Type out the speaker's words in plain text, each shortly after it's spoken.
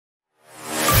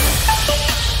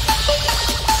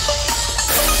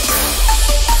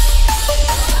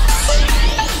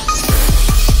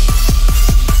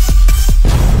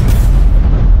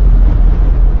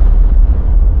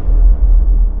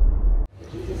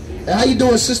Hey, how you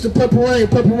doing, Sister Purple Rain?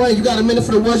 Purple Rain, you got a minute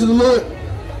for the words of the Lord?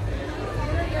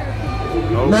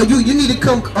 No, you need to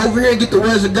come over here and get the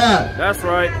words of God. That's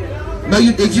right. No,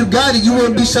 if you got it, you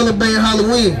wouldn't be celebrating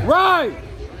Halloween. Right.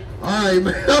 All right,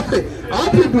 man. All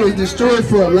people is destroyed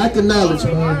for a lack of knowledge,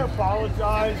 man. I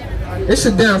apologize. It's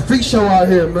a damn freak show out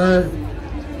here, man.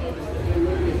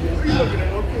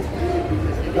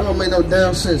 That don't make no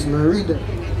damn sense, man. Read that.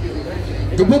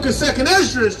 The book of 2nd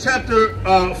Ezra, chapter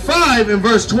 5 and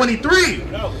verse 23.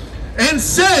 And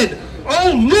said,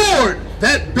 O Lord,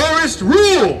 that bearest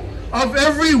rule of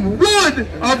every wood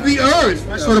of the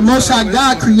earth. So the Most High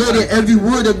God created every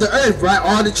wood of the earth, right?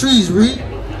 All the trees, read.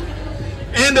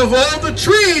 And of all the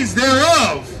trees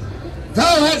thereof,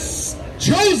 thou hast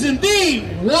chosen thee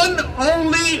one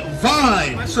only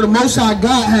vine. So the Most High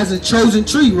God has a chosen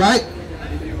tree, right?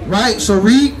 Right, so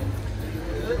read.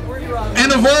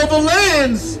 And of all the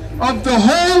lands of the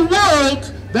whole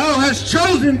world, thou hast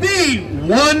chosen thee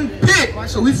one pit. Right,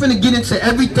 so we finna get into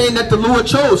everything that the Lord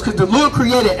chose, because the Lord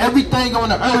created everything on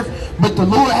the earth, but the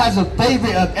Lord has a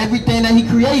favorite of everything that he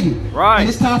created. Right. And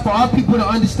it's time for our people to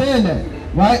understand that,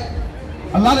 right?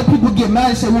 A lot of people get mad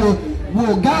and say,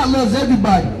 well, God loves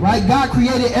everybody, right? God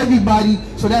created everybody,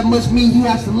 so that must mean he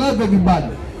has to love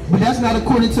everybody. But that's not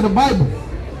according to the Bible,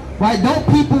 right? Don't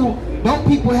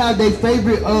people have their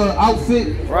favorite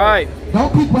outfit? Right.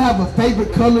 Don't people have a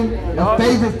favorite color, a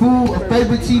favorite food, a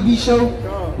favorite TV show,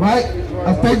 right?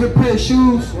 A favorite pair of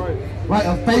shoes, right?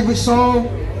 A favorite song.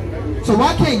 So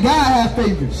why can't God have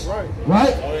favorites,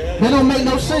 right? That don't make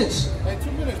no sense.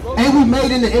 Ain't we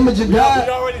made in the image of God?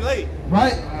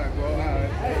 Right?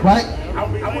 Right?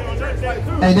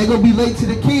 And they're going to be late to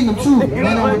the kingdom too. They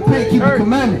don't repent, keep the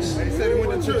commandments. They said we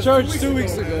went to church 2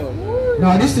 weeks ago.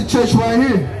 No, this is the church right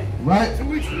here, right? 2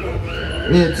 weeks ago.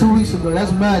 Yeah, 2 weeks ago.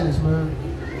 That's madness, man.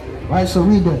 Right, so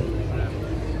read that.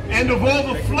 And of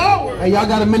all the flowers. Hey, y'all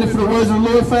got a minute for the words of the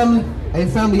Lord, family? Hey,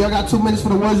 family, y'all got 2 minutes for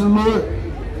the words of the Lord?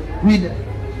 Read that.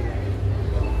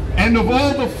 And of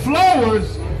all the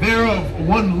flowers thereof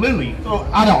one lily. So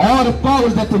out of all the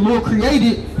flowers that the Lord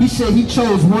created, he said he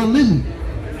chose one lily.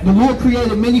 The Lord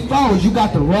created many flowers. You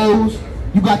got the rose,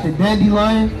 you got the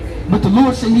dandelion, but the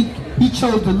Lord said he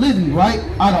chose the lily, right?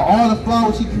 Out of all the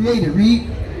flowers he created. Read.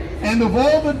 And of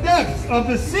all the depths of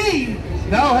the sea,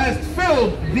 thou hast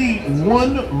filled thee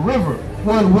one river.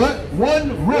 One what?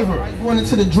 One river. Going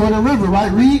into the Jordan River,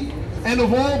 right? Read. And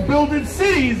of all builded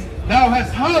cities, thou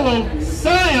hast hallowed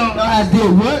Zion. Thou hast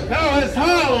did what? Thou hast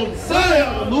hallowed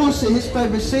Zion. The Lord said his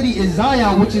favorite city is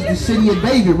Zion, which is the city of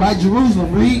David, right?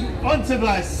 Jerusalem. Read. Unto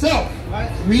thyself.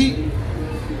 Right. Read.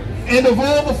 And of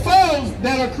all the fowls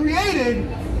that are created,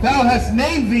 thou hast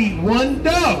named thee one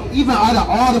dove. Even out of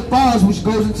all the fowls, which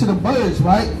goes into the birds,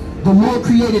 right? The Lord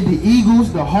created the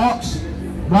eagles, the hawks,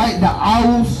 right? The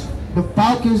owls, the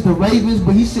falcons, the ravens,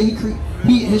 but he said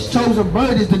his chosen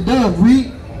bird is the dove.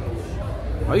 Read.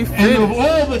 Are you and of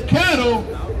all the cattle.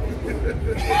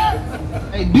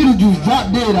 Hey, Beetlejuice,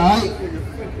 drop dead, alright?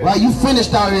 Right, you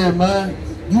finished out here, man.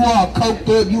 You all coked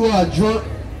up, you all drunk.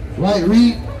 Right,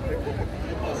 read.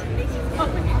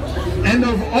 And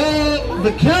of all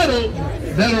the cattle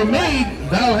that are made,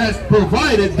 thou hast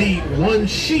provided thee one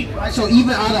sheep. Right, so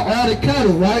even out of all the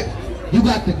cattle, right? You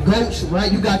got the goats,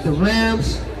 right? You got the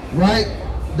rams, right?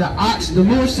 The ox. The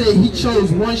Lord said he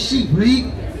chose one sheep.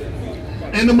 Read.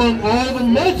 And among all the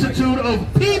multitude of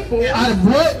people. Out of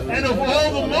what? And of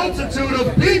all the multitude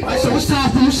of people. Right, so it's time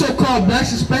for you so-called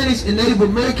blacks, Hispanics, and Native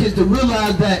Americans to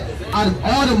realize that out of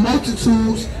all the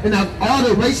multitudes and out of all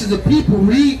the races of people,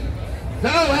 read.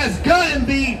 Thou hast gotten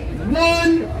thee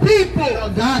one people.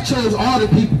 God chose all the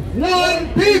people.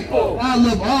 One people. I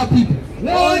love all people.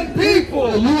 One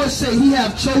people. The Lord said he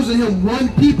have chosen him one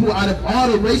people out of all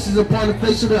the races upon the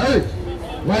face of the earth.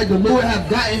 Right? The Lord have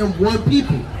gotten him one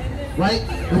people. Right?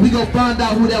 And we gonna find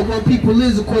out who that one people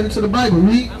is according to the Bible.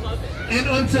 Read. And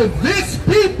unto this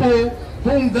people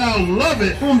whom thou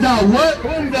lovest. Whom thou what?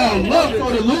 Whom thou lovest. So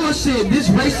the Lord said this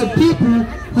race of people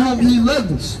whom he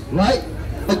loved us. Right?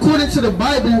 According to the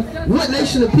Bible, what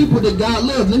nation of people did God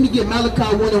love? Let me get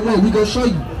Malachi 1:1. We gonna show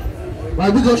you.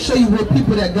 Right? We gonna show you what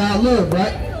people that God loved,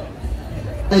 right?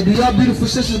 Hey, do y'all beautiful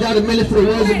sisters got a minute for the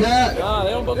words of God? God,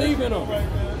 they don't believe in them.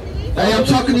 Hey, I'm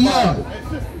talking to y'all.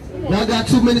 Y'all got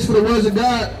 2 minutes for the words of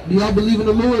God. Do y'all believe in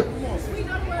the Lord?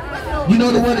 You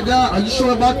know the word of God? Are you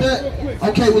sure about that?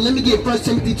 Okay, well let me get 1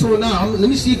 Timothy 2:9. Let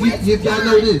me see if y'all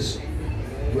know this.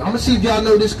 I'm gonna see if y'all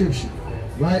know this scripture,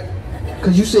 right?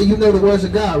 Because you say you know the words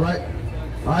of God, right?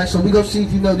 Alright, so we gonna see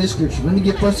if you know this scripture. Let me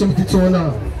get 1 Timothy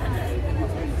 2:9.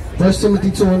 1 Timothy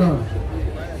 2:9.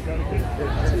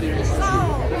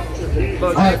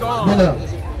 Alright, no.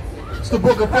 the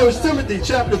book of 1 Timothy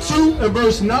chapter 2 and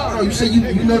verse 9. Oh, you say you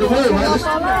know the word, right?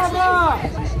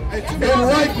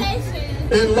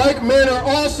 In like manner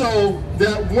also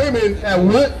that women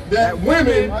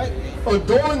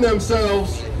adorn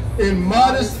themselves in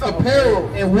modest apparel.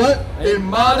 And what? In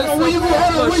modest Where you going?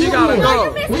 Hold on, where she you gotta going?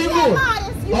 go. Where you going?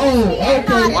 Oh,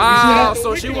 okay. Wow,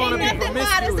 so she wanna be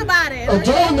promiscuous.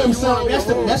 Adorn themselves.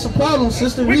 That's a problem,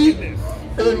 sister. Read.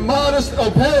 In modest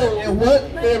apparel. And what?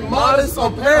 In modest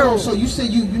apparel. So you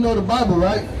said you know the Bible,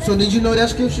 right? So did you know that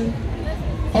scripture?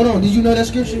 Hold on, did you know that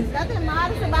scripture? Nothing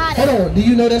modest about it. Hold on, do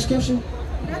you know that scripture?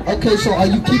 Okay, so are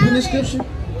you keeping this scripture?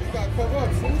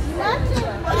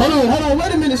 Hold on,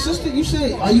 wait a minute, sister. You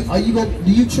said,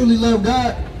 do you truly love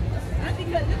God?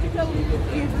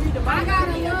 I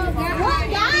gotta love God.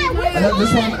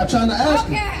 That's why I'm trying to ask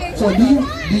you. So do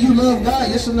you love God?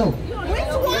 Yes or no?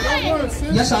 Which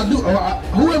one? Yes, I do.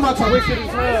 Who am I talking to?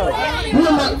 Who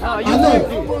am I? I know.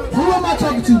 Who am I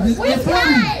talking to?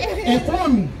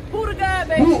 Inform me. Who the God,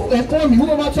 baby? Inform me.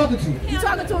 Who am I talking to? You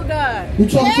talking to a God. You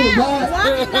talking to a God?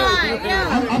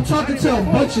 Yeah. I'm talking to a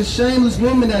bunch of shameless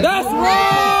women that. That's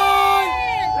right.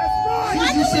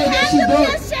 She said that she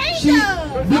does.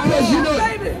 Because you know,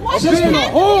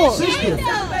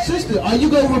 sister, are you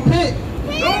gonna repent?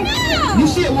 You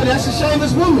said, well, that's a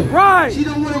shameless woman. Right. She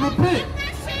don't want to repent.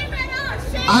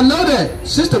 I know that,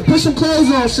 sister. Put some clothes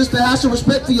on, sister. Have some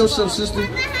respect for yourself, sister.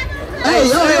 Hey,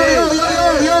 yo.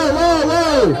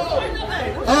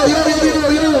 Oh, yo.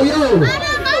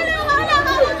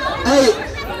 Hey,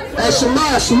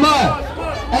 Shemai.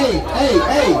 Hey,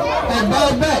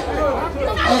 bag back.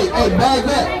 Hey, bag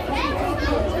back.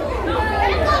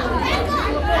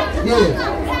 Yeah.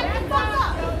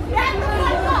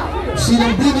 See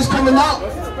them demons coming out?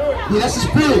 Yeah, that's the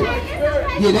spirit.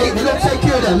 Yeah, they gonna take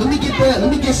care of that. Let me get that. Let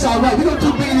me get Sal right. We're gonna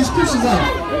keep bringing these scriptures out.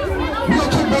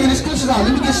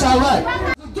 Let me get Sal right.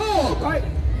 The dog, right?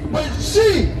 But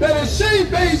she that is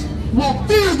shame-based will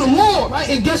fear the Lord. Right,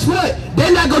 and guess what?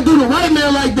 They're not gonna do the white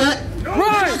man like that.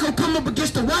 Right. They're gonna come up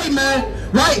against the white man,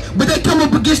 right? But they come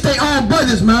up against their own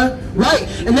brothers, man, right?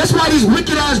 And that's why these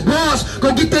wicked ass bras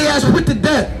gonna get their ass put to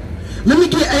death. Let me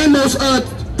get Amos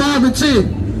 5 and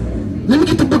 10. Let me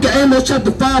get the book of Amos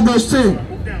chapter 5 verse 10.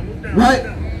 Right?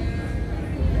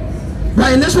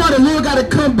 Right, and that's why the Lord got to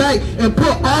come back and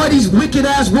put all these wicked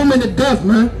ass women to death,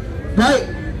 man. Right?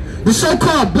 The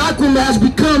so-called black woman has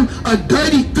become a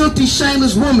dirty, filthy,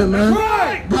 shameless woman, man.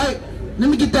 Right? Let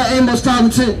me get that Amos 5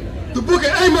 and 10. The book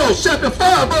of Amos chapter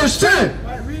 5 verse 10.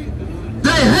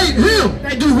 They hate him.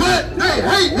 They do what? They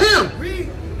hate him.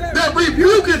 That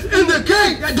rebuketh in the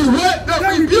gate. That do what? That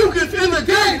rebuketh in the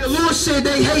gate. The Lord said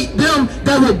they hate them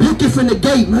that rebuketh in the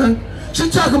gate, man. She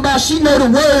talking about she know the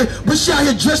word, but she out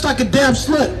here dressed like a damn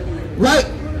slut, right?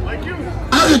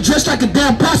 Out here dressed like a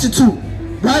damn prostitute,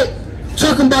 right?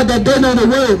 Talking about that they know the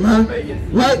word, man,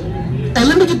 right? And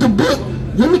let me get the book.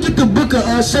 Let me get the book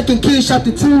of 2 Kings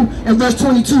chapter 2 and verse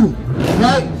 22,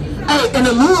 right? Hey, and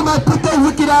the Lord might put that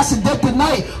wicked ass to death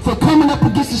tonight for coming up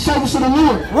against the service of the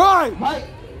Lord, Right. right?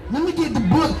 Let me get the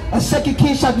book of 2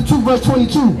 Kings chapter 2 verse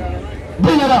 22.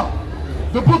 Bring it out.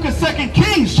 The book of 2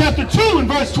 Kings chapter 2 and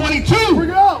verse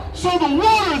 22. So the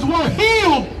waters were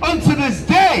healed unto this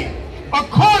day,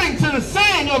 according to the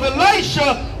saying of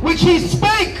Elisha, which he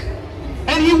spake.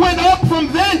 And he went up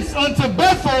from thence unto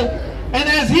Bethel, and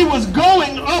as he was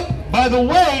going up by the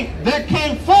way, there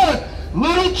came forth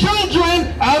little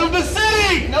children out of the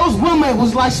city. Those women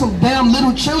was like some damn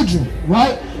little children,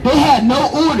 right? They had no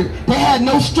order. They had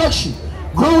no structure.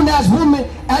 Grown-ass women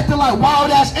acting like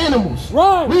wild-ass animals.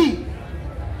 Right. Read.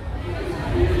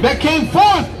 There came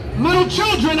forth little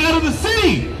children out of the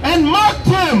city and mocked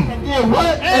him. And did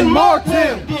what? And mocked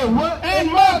him. Did what?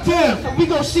 And mocked him. We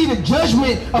gonna see the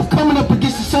judgment of coming up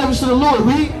against the service of the Lord.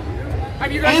 Read.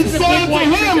 And said to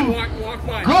him,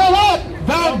 grow up,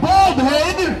 thou bald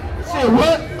head. Say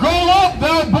what? Grow up,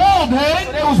 thou bald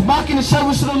head. They was mocking the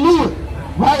service of the Lord,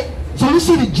 right? So we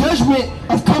see the judgment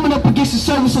of coming up against the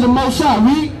service of the Most High.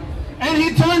 Read. And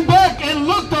he turned back and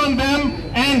looked on them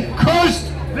and cursed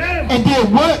them. And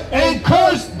did what? And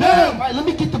cursed them. Right, let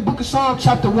me get the book of Psalms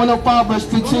chapter 105 verse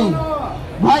 15.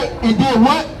 Right? And did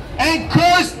what? And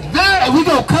cursed them. And we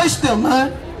gonna curse them,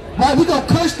 man. Right? We gonna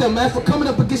curse them, man, for coming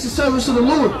up against the service of the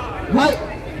Lord. Right?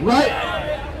 Right?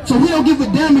 So we don't give a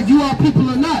damn if you are people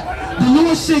or not. The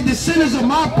Lord said the sinners of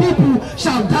my people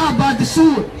shall die by the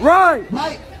sword. Right.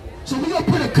 Right? So we gonna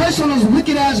put a curse on those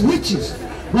wicked ass witches.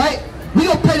 Right? We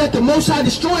gonna pray that the Most High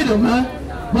destroy them, man.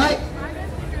 Right?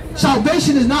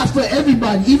 Salvation is not for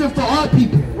everybody, even for our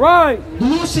people. Right. The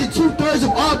Lord said 2/3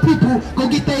 of our people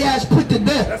gonna get their ass put to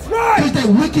death. That's right. Because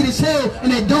they're wicked as hell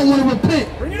and they don't want to repent.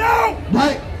 Bring it out.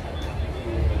 Right?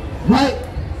 Right?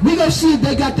 We gonna see if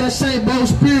they got that same bold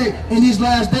spirit in these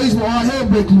last days when all hell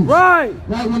break loose. Right.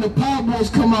 Right? When the Power Boys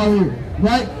come out here.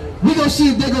 Right? We gonna see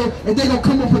if they gonna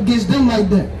come up against them like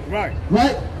that. Right.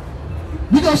 Right?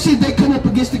 We gonna see if they come up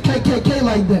against the KKK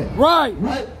like that. Right.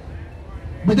 Right?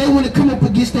 But they want to come up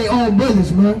against their own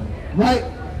brothers, man. Right?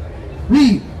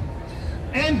 Read.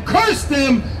 And curse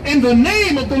them in the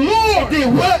name of the Lord.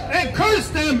 Did what? And curse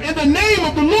them in the name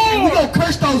of the Lord. We gonna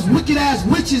curse those wicked ass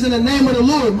witches in the name of the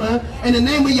Lord, man. In the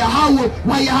name of Yahawah,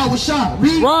 why Yahawah shot.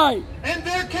 Read. Right. And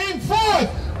there came forth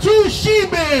 2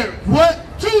 she-bears. What?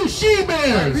 2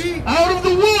 she-bears out of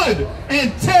the wood,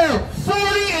 and tear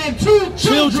 42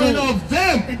 children of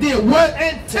them. It did what?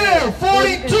 And tear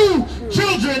 42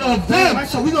 children of them. Right,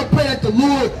 so we gonna pray that the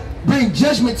Lord bring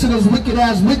judgment to those wicked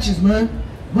ass witches, man.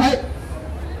 Right?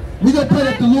 We gonna pray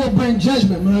that the Lord bring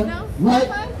judgment, man. Right?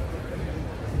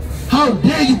 How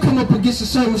dare you come up against the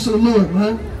servants of the Lord,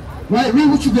 man? Right? Read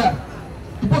what you got.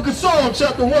 The book of Psalms,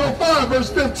 chapter 105, verse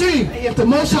 15. If the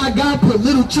Most High God put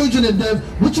little children to death,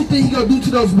 what you think He gonna do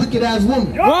to those wicked ass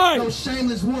women? Right. Those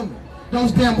shameless women,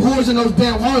 those damn whores and those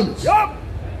damn harlots. Yup.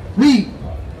 Read.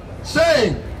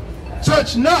 Saying,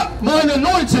 touch not mine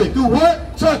anointed. Do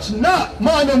what? Touch not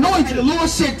mine anointed. The Lord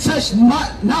said, touch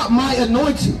not my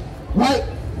anointed. Right?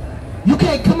 You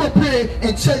can't come up here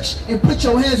and touch and put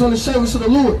your hands on the servants of the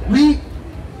Lord. Read.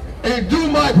 And do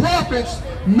my prophets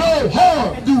no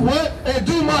harm. Do what? And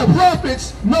do my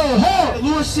prophets no harm. The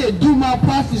Lord said, do my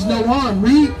prophets no harm.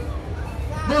 Read.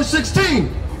 Verse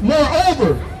 16.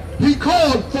 Moreover, He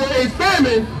called for a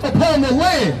famine upon the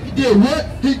land. He did what?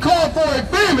 He called for a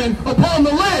famine upon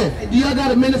the land. Do y'all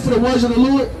got a minute for the words of the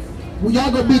Lord? Well,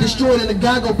 y'all gonna be destroyed and the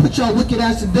guy gonna put y'all wicked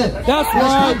ass to death. That's Stop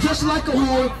right. just like a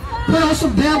whore, put on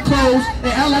some damn clothes and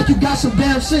act like you got some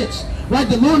damn sense. Right?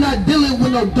 The Lord not dealing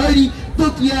with no dirty,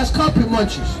 filthy ass carpet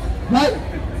munchers. Right?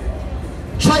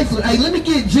 Trifling. Hey, let me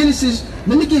get Genesis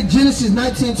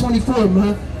 19:24,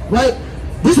 man. Right?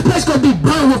 This place gonna be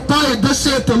burned with fire, thus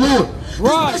saith the Lord.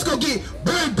 Right. This place gonna get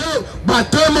burned up by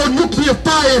thermonuclear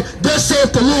fire, thus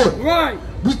saith the Lord. Right.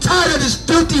 We tired of this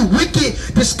filthy,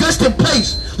 wicked, disgusting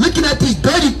place. Looking at these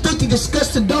dirty, filthy,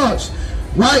 disgusting dogs.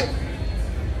 Right?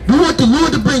 We want the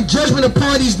Lord to bring judgment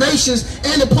upon these nations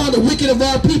and upon the wicked of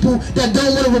our people that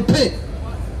don't want to repent.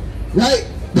 Right?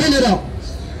 Bring it up.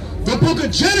 The book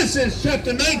of Genesis,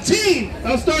 chapter 19,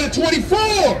 I'll start at 24.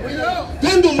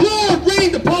 Then the Lord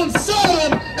rained upon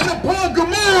Sodom and upon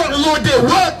Gomorrah. The Lord did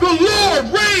what? The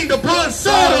Lord rained upon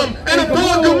Sodom and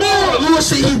upon Gomorrah. The Lord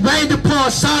said He rained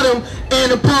upon Sodom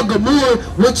and upon Gomorrah,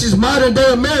 which is modern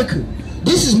day America.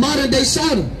 This is modern day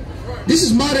Sodom. This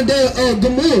is modern day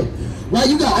Gomorrah. Right?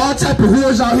 You got all type of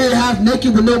whores out here half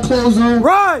naked with no clothes on.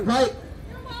 Right. Right?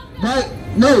 Right?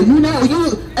 No, you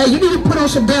need to put on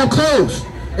some damn clothes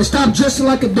and stop dressing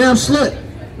like a damn slut.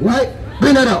 Right?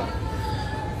 Bring that up.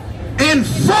 And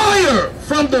fire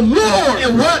from the Lord.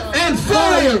 And what? And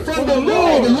fire from the And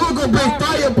Lord. the Lord gonna bring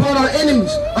fire upon our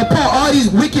enemies, upon all these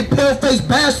wicked, pale-faced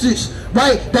bastards,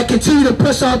 right, that continue to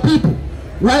oppress our people.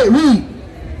 Right? Read.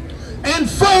 And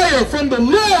fire from the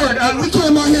Lord. We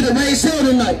came out here to raise hell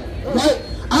tonight. Right?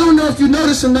 I don't know if you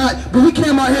noticed or not, but we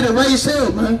came out here to raise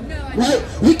hell, man. Right?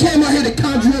 We came out here to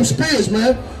conjure up spirits,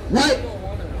 man. Right?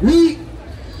 Read.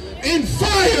 And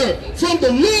fire from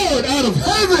the Lord out of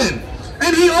heaven.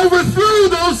 And He overthrew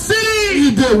those cities.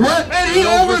 He did what? And He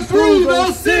overthrew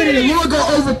those The cities. Lord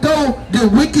gonna overthrow the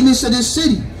wickedness of this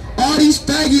city. All these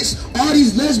faggots, all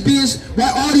these lesbians,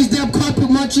 right? All these damn carpet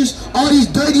munchers, all these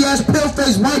dirty ass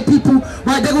pale-faced white people,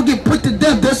 right? They're gonna get put to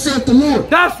death. Thus saith the Lord.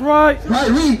 That's right. Right?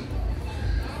 Read.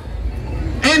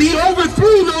 And He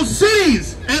overthrew those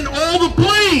cities and all the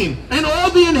plain and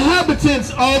all the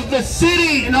inhabitants of the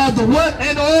city. And all the what?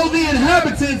 And all the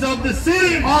inhabitants of the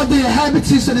city. All the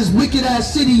inhabitants of this wicked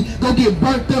ass city gonna get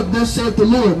burnt up. Thus saith the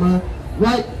Lord, man.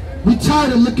 Right? We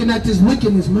tired of looking at this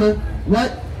wickedness, man.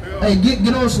 Right? Hey,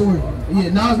 get on somewhere. Yeah,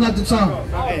 now's not the time.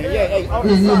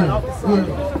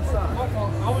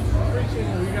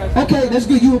 Okay, that's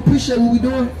good. You appreciate what we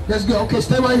doing? That's good. Okay,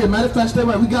 stay right here. Matter of fact, stay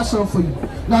right. We got something for you.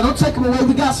 Now, don't take them away.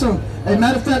 We got something. Hey,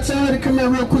 matter of fact, tell her to come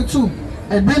in real quick too.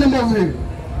 Hey, bring them over here.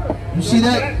 You see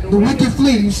that? The wicked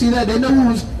flee. You see that? They know who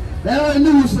was. They already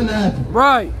knew what was finna happen.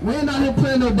 Right. We ain't out here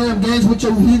playing no damn games with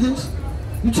your heathens.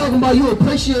 You talking about you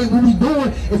appreciate what we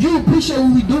doing. If you appreciate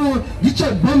what we doing, get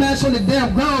your bum ass on the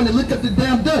damn ground and lick up the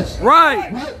damn dust.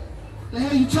 Right. Right? The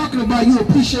hell you talking about? You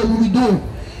appreciate what we doing.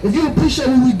 If you appreciate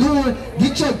what we doing,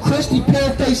 get your crusty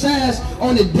pale-faced ass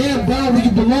on the damn ground where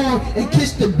you belong and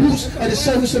kiss the boots of the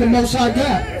service of the Most High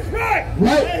God. Right?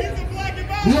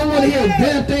 We don't want to hear a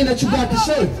damn thing that you got to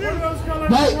say.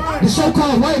 Right? The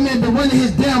so-called white man been running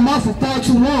his damn mouth for far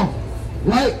too long.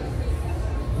 Right?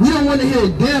 don't want to hear a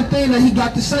damn thing that he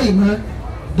got to say, man.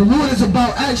 The Lord is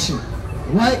about action,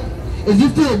 right? If you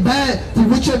feel bad for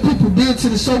what your people did to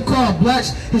the so-called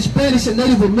blacks, Hispanics, and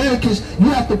Native Americans, you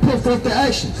have to put forth the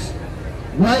actions,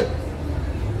 right?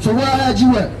 So where I had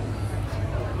you at?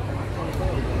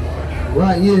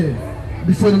 Right, yeah.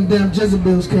 Before them damn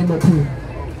Jezebels came up here.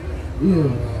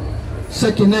 Yeah.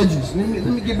 Second edges. Let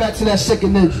me get back to that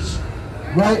second edges,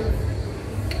 right?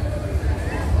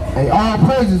 Hey, all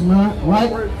praises, man,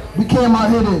 right? We came out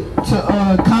here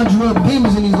to conjure up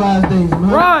demons in these last days,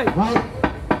 man. Right?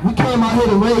 We came out here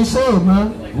to raise hell,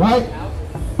 man. Right?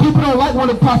 People don't like when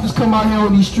the prophets come out here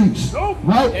on these streets.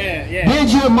 Right? Then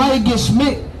Jeremiah gets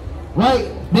smit.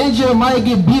 Right? Then Jeremiah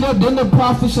get beat up. Then the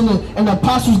prophets and the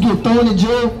apostles get thrown in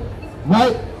jail.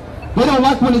 Right? They don't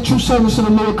like when the true servants of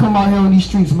the Lord come out here on these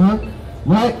streets, man.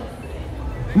 Right?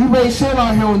 We raise hell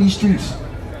out here on these streets.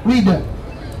 Read that.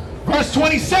 Verse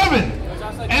 27.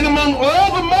 And among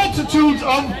all the multitudes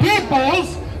of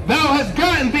peoples, thou hast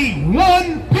gotten thee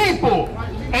one people.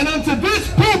 And unto this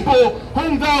people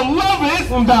whom thou lovest,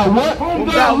 whom thou what? Whom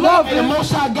thou lovest. And the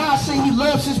Most High God said he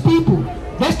loves his people.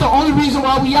 That's the only reason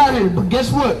why we out here. But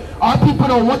guess what? Our people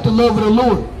don't want the love of the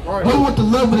Lord. They want the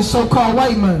love of the so-called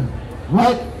white man.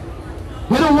 Right?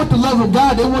 They don't want the love of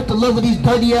God. They want the love of these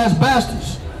dirty ass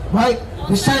bastards. Right?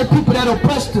 The same people that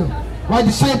oppressed them. Right?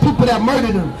 The same people that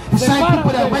murdered them. The same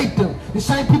people that raped them. The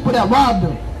same people that robbed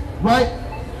them. Right?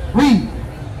 Read.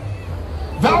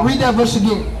 Read that verse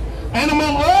again. And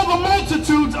among all the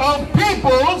multitudes of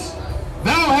peoples,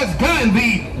 thou hast gotten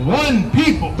thee one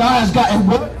people. Thou hast gotten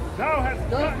what? Thou hast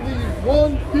gotten thee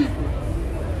one people.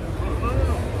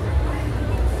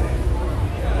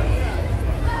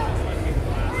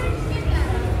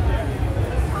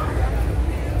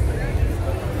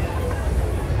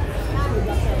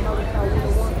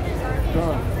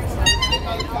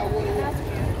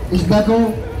 It's back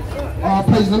on?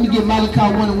 Please, let me get Malachi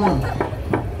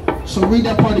 1:1. So read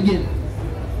that part again.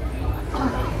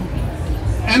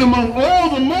 And among all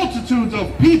the multitudes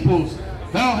of peoples,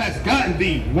 thou hast gotten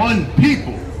thee one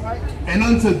people. And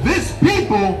unto this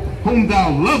people whom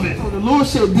thou lovest. So the Lord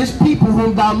said, this people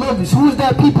whom thou lovest. Who is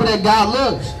that people that God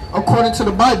loves, according to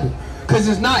the Bible? Because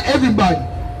it's not everybody.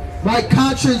 Right?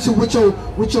 Contrary to what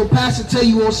your pastor tell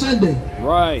you on Sunday.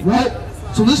 Right. Right?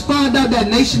 So let's find out that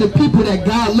nation of people that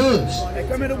God loves.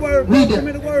 Come in the word, read that. Come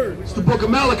in the word. It's the book of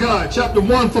Malachi, chapter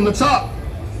 1 from the top.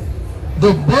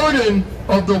 The burden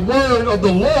of the word of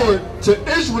the Lord to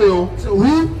Israel. To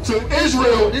who? To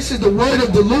Israel. This is the word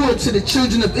of the Lord to the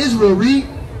children of Israel. Read.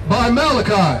 By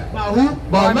Malachi. By who?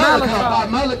 By Malachi. By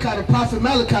Malachi, the prophet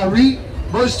Malachi. Read.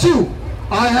 Verse 2.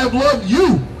 I have loved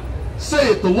you,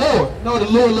 saith the Lord. No, the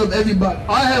Lord loved everybody.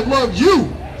 I have loved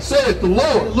you, saith the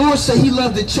Lord. The Lord said he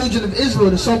loved the children of Israel,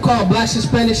 the so-called blacks,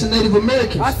 Hispanics, and Native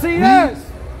Americans. I see this.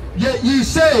 Yet ye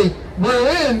say,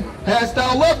 wherein hast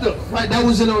thou loved us? Right, that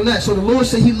wasn't on that. So the Lord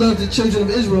said he loved the children of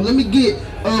Israel. Let me get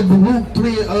Baruch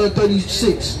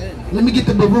 3:36. Let me get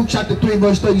the Baruch chapter 3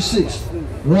 verse 36.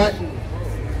 Right?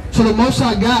 So the Most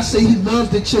High God said he loves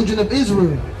the children of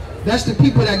Israel. That's the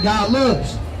people that God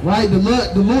loves. Right? The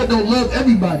Lord don't love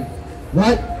everybody.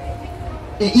 Right?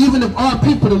 And even of our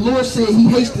people, the Lord said he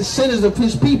hates the sinners of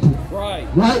his people. Right.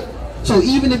 Right? So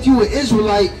even if you are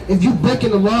Israelite, if you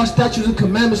breaking the law, statutes, and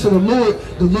commandments of the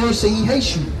Lord said he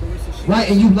hates you. Right?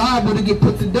 And you liable to get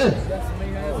put to death.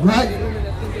 Right?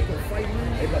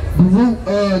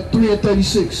 Baruch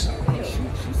 3:36.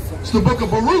 It's the book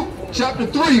of Baruch, chapter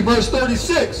 3, verse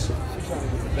 36.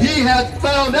 He hath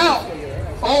found out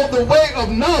all the way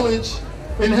of knowledge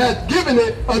and hath given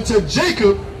it unto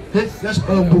Jacob. That's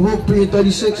Baruch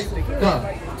 3:36. God.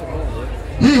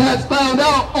 He hath found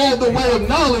out all the way of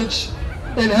knowledge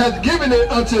and hath given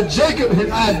it unto Jacob.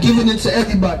 And I have given it to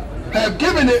everybody. Have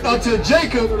given it unto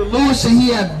Jacob. The Lord said he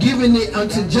have given it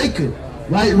unto Jacob.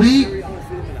 Right? Read.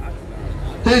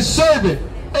 His servant.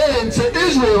 And to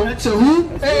Israel. And to who?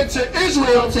 And to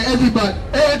Israel. To everybody.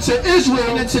 And to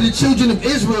Israel. And to the children of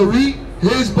Israel. Read.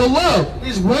 His beloved.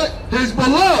 His what? His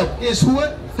beloved. His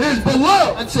what? His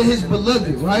beloved. Unto his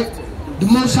beloved. Right? The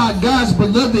Most High God's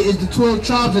beloved is the 12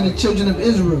 tribes and the children of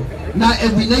Israel. Not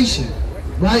every nation.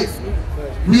 Right?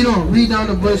 Read on. Read down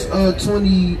to verse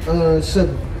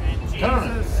 27.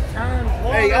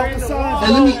 Hey,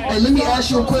 And let me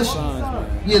ask you a question.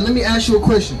 Yeah, let me ask you a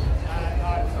question.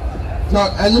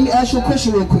 Now, let me ask you a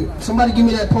question real quick. Somebody give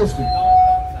me that poster.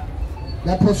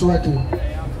 That poster right there.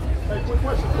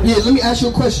 Yeah, let me ask you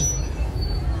a question.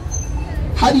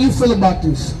 How do you feel about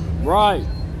this? Right.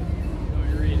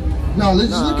 No, let's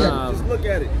just look at it. Just look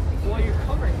at it.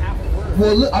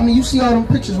 Well, look, I mean, you see all them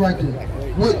pictures right there.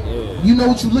 What? You know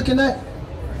what you're looking at?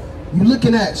 You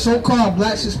looking at so-called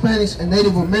blacks, Hispanics, and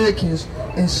Native Americans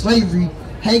in slavery,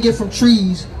 hanging from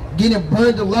trees, getting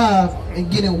burned alive, and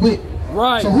getting whipped.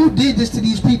 Right. So who did this to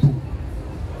these people?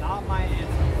 Not my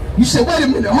answer. You said, wait a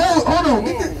minute, hold on,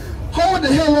 hold the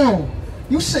hell on.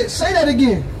 You said, say that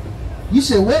again. You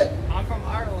said what? I'm from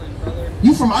Ireland, brother.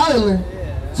 You from Ireland?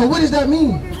 Yeah. So what does that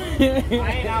mean?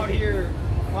 I ain't out here.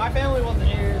 My family wasn't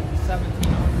here in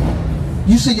 1700s.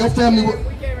 You said your family. We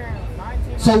came here in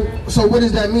 1900s. So what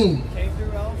does that mean? Came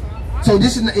through Elsa. So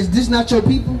is this not your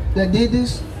people that did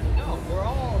this? No, we're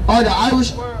all. Are the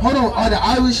Irish? Hold on. Are the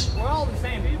Irish? We're all the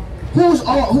same people. Who's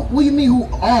all? What do you mean? Who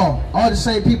all? All the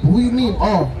same people? Who do you mean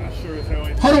all?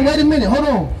 Hold on. Wait a minute. Hold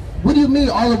on. What do you mean?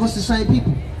 All of us the same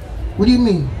people? What do you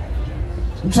mean?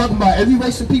 You talking about every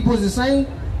race of people is the same?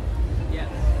 Yes.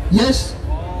 Yes.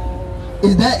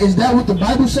 Is that what the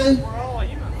Bible say? We're all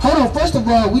human. Hold on. First of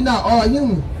all, we not all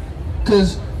human,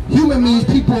 cause human means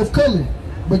people of color.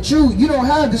 But you don't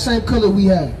have the same color we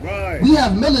have. Right. We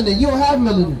have melanin. You don't have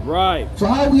melanin. Right. So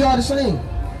how are we all the same?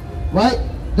 Right?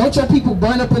 Don't your people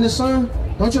burn up in the sun?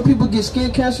 Don't your people get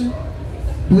skin cancer?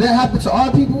 Do that happen to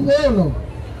our people? Hell no.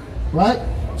 Right?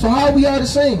 So how are we all the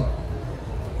same?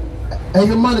 Hey,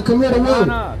 hermana, come here the word.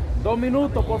 Hermana, 2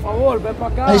 minutos, por favor, ven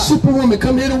para acá. Hey, superwoman,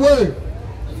 come here the word.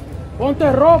 Ponte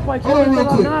ropa y Hold on real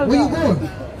cómete quick. la Where you nalga.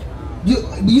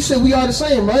 going? You said we are the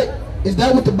same, right? Is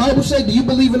that what the Bible say? Do you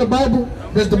believe in the Bible?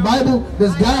 Does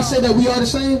God say that we are the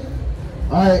same?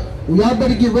 Alright, well, y'all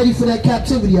better get ready for that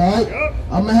captivity, alright?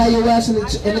 I'm gonna have your ass in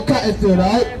the cotton field,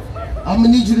 alright? I'm gonna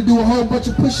need you to do a whole bunch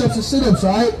of push-ups and sit-ups,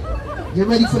 alright? Get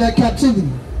ready for that captivity,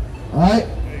 alright?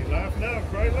 Hey, laugh now,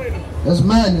 cry later. That's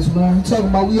madness, man. He talking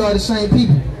about we are the same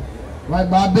people. Right,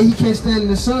 but I bet he can't stand in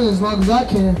the sun as long as I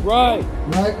can. Right.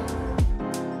 Right?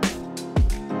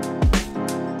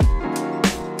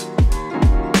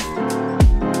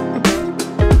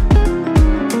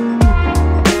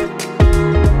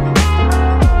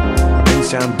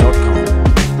 Sound.com